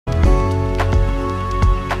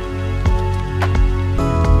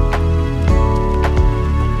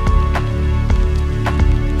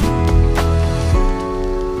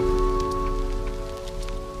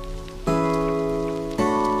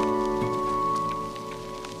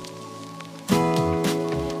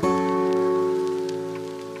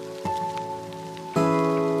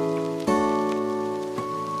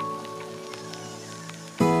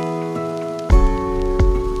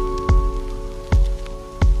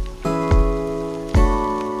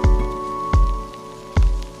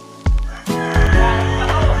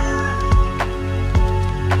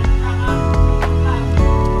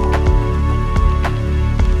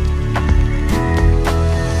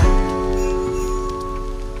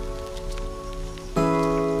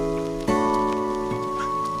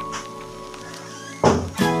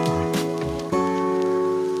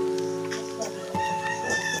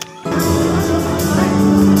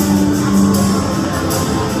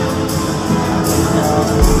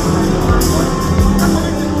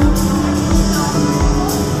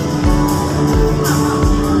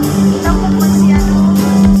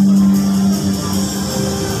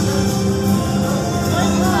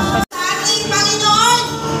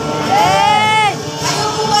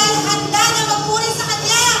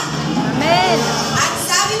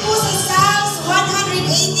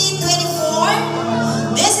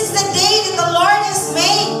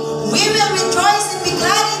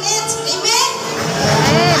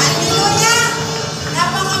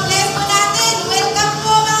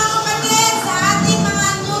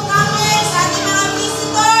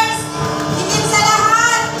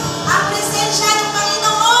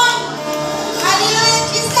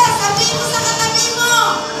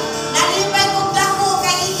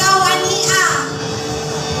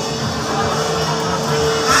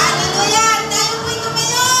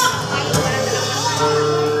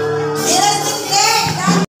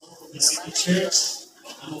church,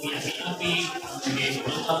 ang mga api-api, ang mga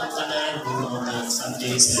pagkakatanan, mga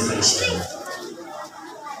Sunday celebration.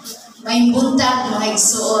 May buntag, mga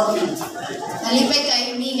igsuon. Nalipay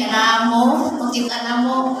kayo mi nga naamo, makita na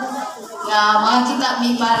mo, nga makakita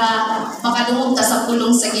mi para makadungog ta sa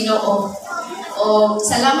pulong sa Ginoo. O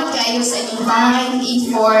salamat kayo sa inyong time,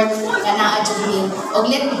 effort, nga naa-adjumi. O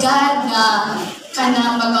let God nga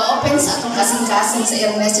kanang mag-open sa atong kasing-kasing sa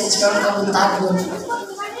iyong message karong kabuntagon.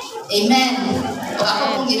 Amen. O ako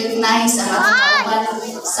pong i-recognize ang atong kauban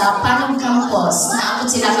sa Panom Campus na ako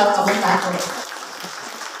sila karong kabuntagon.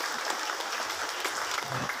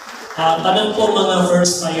 Tanang po mga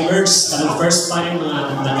first timers, tanang first time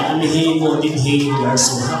mga nag-anihin mo dinhi, we are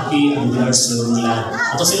so happy and we are so glad.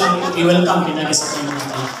 Ato silang i-welcome pinagi sa mga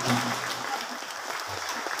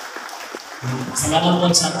salamat po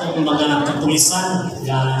sa atong mga kapulisan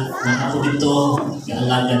na ako dito,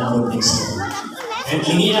 kaalagan ako dito. And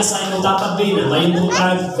hingi na sa inyong tapabi na may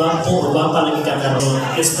butag, bapo o bapa na ikakaroon.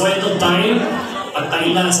 It's point of time,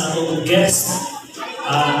 pagtaila sa atong guest,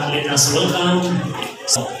 let us welcome.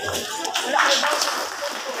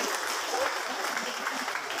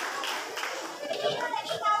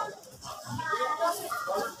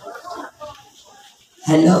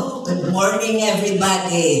 Hello, good morning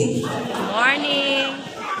everybody. Good morning.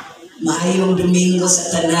 Maayong Domingo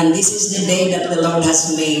sa tanan. This is the day that the Lord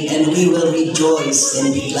has made and we will rejoice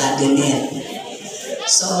and be glad in it.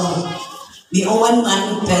 So, miuwan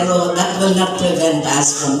man, pero that will not prevent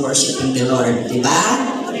us from worshiping the Lord, di ba?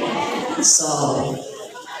 So,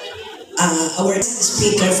 our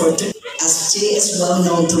speaker for today, as she is well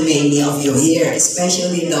known to many of you here,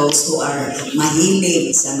 especially those who are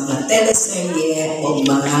mahilig sa mga teleserye o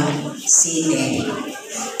mga sine.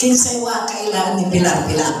 Kinsay wa kailan ni Pilar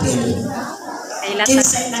Pilapil?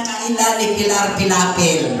 Kinsay nakailan ni Pilar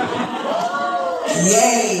Pilapil?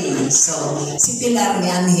 Yay! So, si Pilar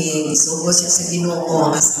Yanhing, isugo siya sa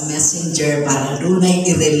Ginoo as a messenger para dunay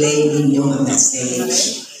i-relay ninyong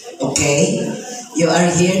message. Okay? You are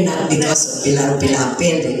here not because of Pilar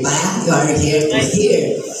Pilapil, diba? You are here to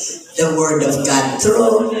hear the word of God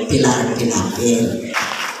through Pilar Pilapil.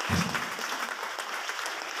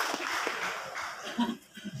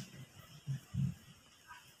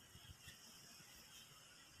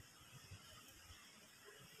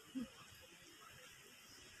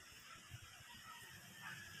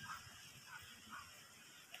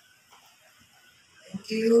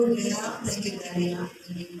 Thank you, Leah. Thank you, Daniel.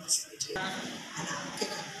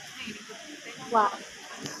 Wa.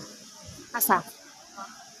 Asa?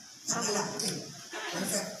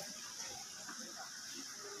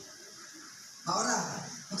 Ahora,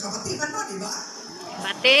 magkapati man mo, di ba?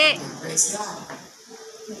 Bati. Praise God.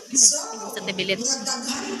 So, Sa tibilit.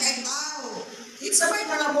 nagdaghan kay tao. Kinsa may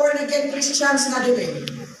mga born again Christians na din.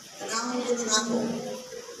 Tanawin ko na ako.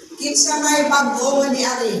 Kinsa may bago ni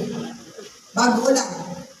Ari. Bago lang.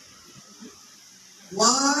 1,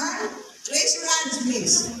 raise your hands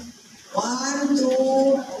please. 1, 2,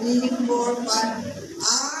 3, 4,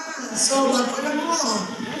 5. So bago lang mo.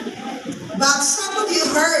 But some of you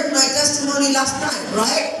heard my testimony last night,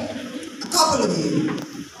 right? A couple of you.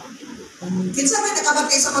 Kinsa may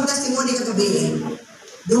nakabagay sa kong testimony kagabi?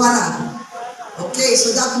 Duwara. Okay,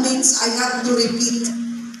 so that means I have to repeat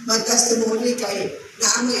my testimony kay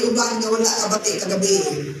naamay uban nga wala kabati kagabi.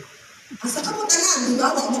 Asa ka mo tanan, di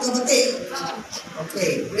ba? Wala mo kabati.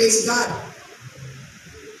 Okay, praise God.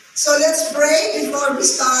 So let's pray before we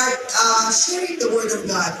start sharing the word of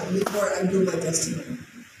God and before I do my testimony.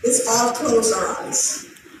 Let's all close our eyes.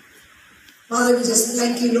 Father, we just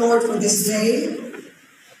thank you, Lord, for this day.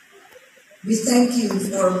 We thank you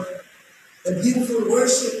for the beautiful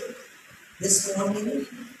worship this morning.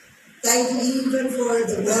 Thank you even for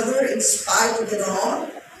the weather in spite of it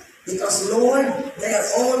all. Because, Lord, they are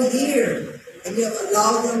all here and you have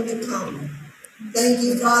allowed them to come. Thank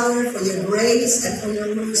you, Father, for your grace and for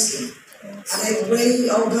your mercy. And I pray,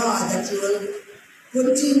 oh God, that you will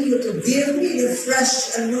continue to give me the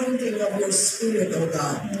fresh anointing of your Spirit, oh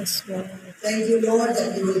God. Thank you, Lord,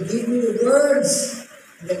 that you will give me the words,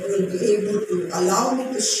 and that you will be able to allow me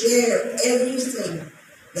to share everything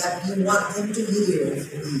that you want them to hear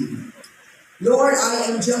from you. Lord, I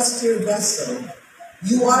am just your vessel.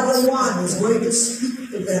 You are the one who's going to speak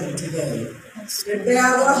to them today. Prepare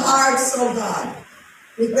our hearts, oh God.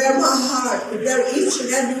 Prepare my heart. Prepare each and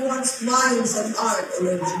everyone's minds and heart, oh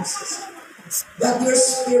Lord Jesus. That your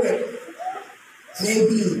Spirit may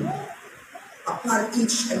be upon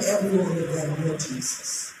each and every one of them, Lord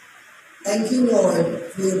Jesus. Thank you, Lord,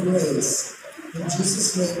 for your grace. In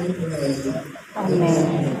Jesus' name we pray.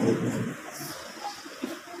 Amen. Amen.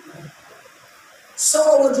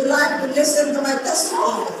 So would you like to listen to my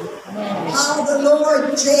testimony? How the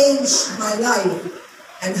Lord changed my life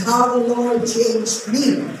and how the Lord changed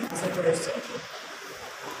me as a person.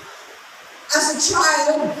 As a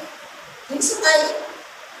child,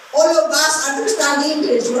 all of us understand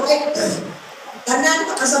English, right? Tanan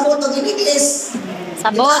makasabot ng English.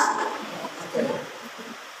 Sabot. Okay.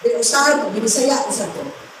 Pero usahan mo, binisaya isa to.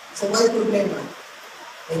 So may problema.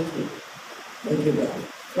 Thank you. Thank you, God.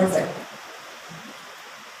 Perfect.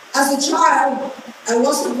 As a child, I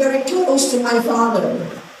wasn't very close to my father.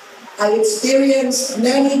 I experienced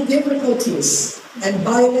many difficulties and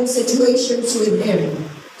violent situations with him,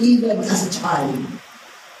 even as a child.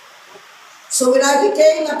 So when I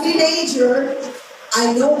became a teenager,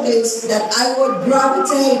 I noticed that I would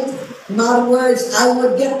gravitate, in other words, I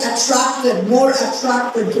would get more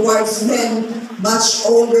attracted towards men much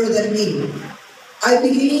older than me. I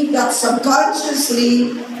believe that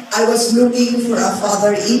subconsciously, I was looking for a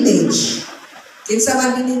father image. Kinsa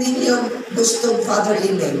man din ninyo gustong father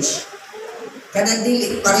image? Kanang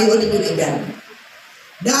dili, pareho ninyo igan.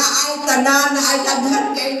 Na ay tanan, na ay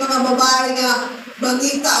taghan kay mga babae nga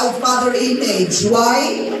mangita og father image.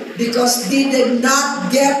 Why? Because they did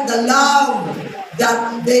not get the love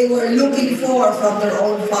that they were looking for from their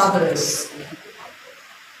own fathers.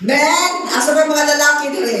 Men, asa ba mga lalaki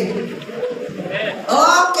din?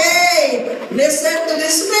 Okay, listen to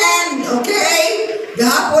this man, okay?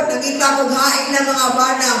 Gahapon, nakita ko haing ng mga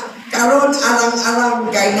bana, karon arang-arang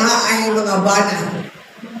kay naay mga bana.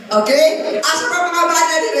 Okay? Asa pa mga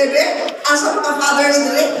bana ni Bebe? Asa mga fathers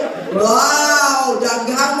ni? Wow!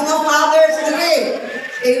 Daghang mga fathers ni.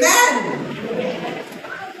 Amen!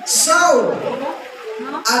 So,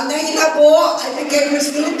 ang nahina po ay became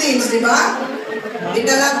Miss Philippines, di ba? Di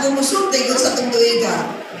na lang tumusunti kung sa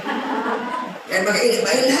tungtuiga. Kaya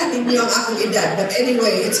mailahanin niyo ang akong edad. But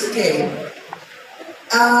anyway, it's okay.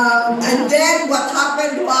 And then what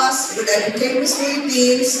happened was, when I became Miss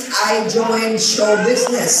Philippines, I joined show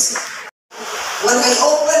business. When I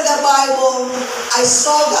opened the Bible, I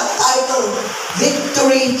saw that title,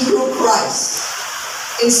 Victory Through Christ.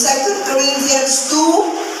 In 2 Corinthians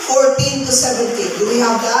 2:14 to 17. Do we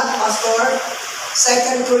have that, Pastor?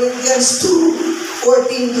 2 Corinthians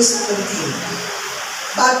 2:14 to 17.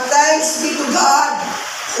 But thanks be to God,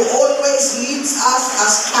 who always leads us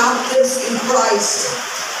as captives in Christ,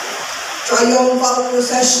 triumphal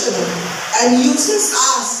procession, and uses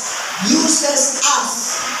us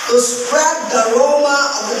to spread the aroma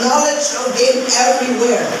of the knowledge of Him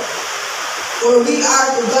everywhere. For we are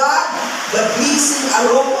to God the pleasing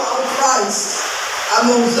aroma of Christ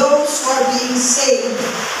among those who are being saved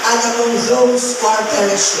and among those who are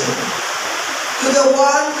perishing. To the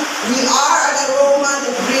one, we are an aroma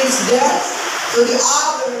that brings death. To the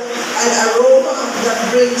other, an aroma that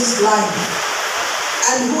brings life.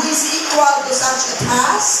 And who is equal to such a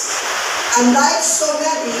task? And like so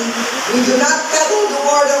many, we do not peddle the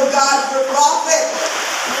word of God for profit.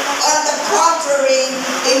 On the contrary,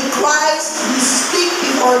 in Christ we speak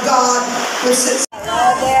before God for success.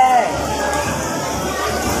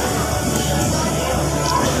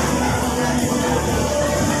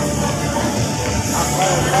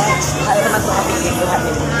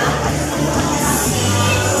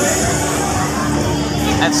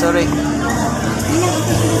 I'm sorry.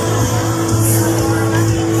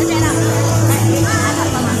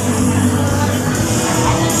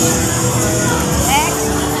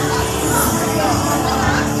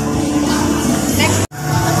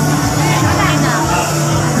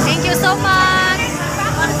 Thank you so much.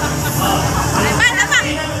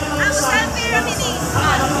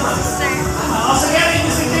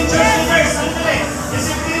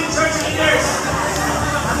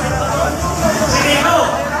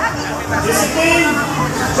 Discipline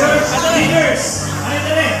church leaders.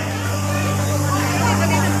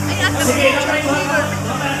 Sige,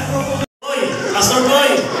 Boy, Pastor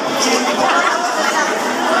Boy.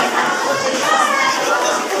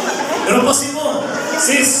 Pero po si mo,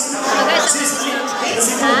 sis,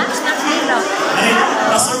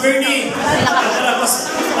 Pastor Bernie.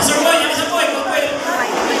 Pastor Boy, yan siya Boy.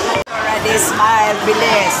 Already smile,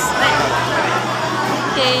 bilis.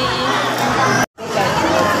 Okay.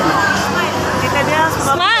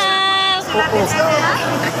 Smile!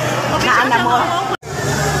 Naana mo.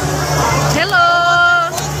 Hello!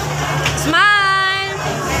 Smile!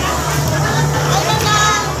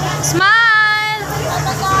 Smile!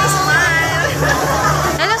 Smile!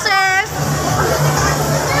 Hello, sis!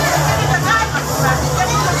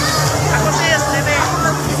 Ako sis, bebe.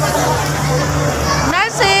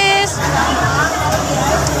 Nice, sis!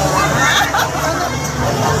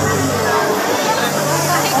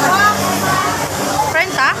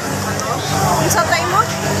 Unsa tayo mo?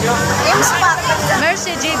 M-Spot.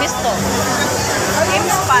 Mercy G. Bisto.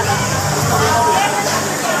 M-Spot.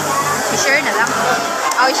 I-share na lang.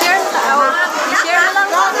 Oh, i-share na lang. Oh, i-share na lang.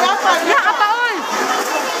 Ya, kapaon.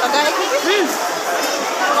 Tagay.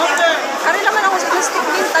 Kari naman ako sa plastic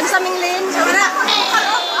din. Tagsaming lane.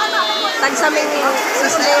 Tagsaming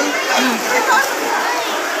sislim.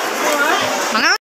 Mga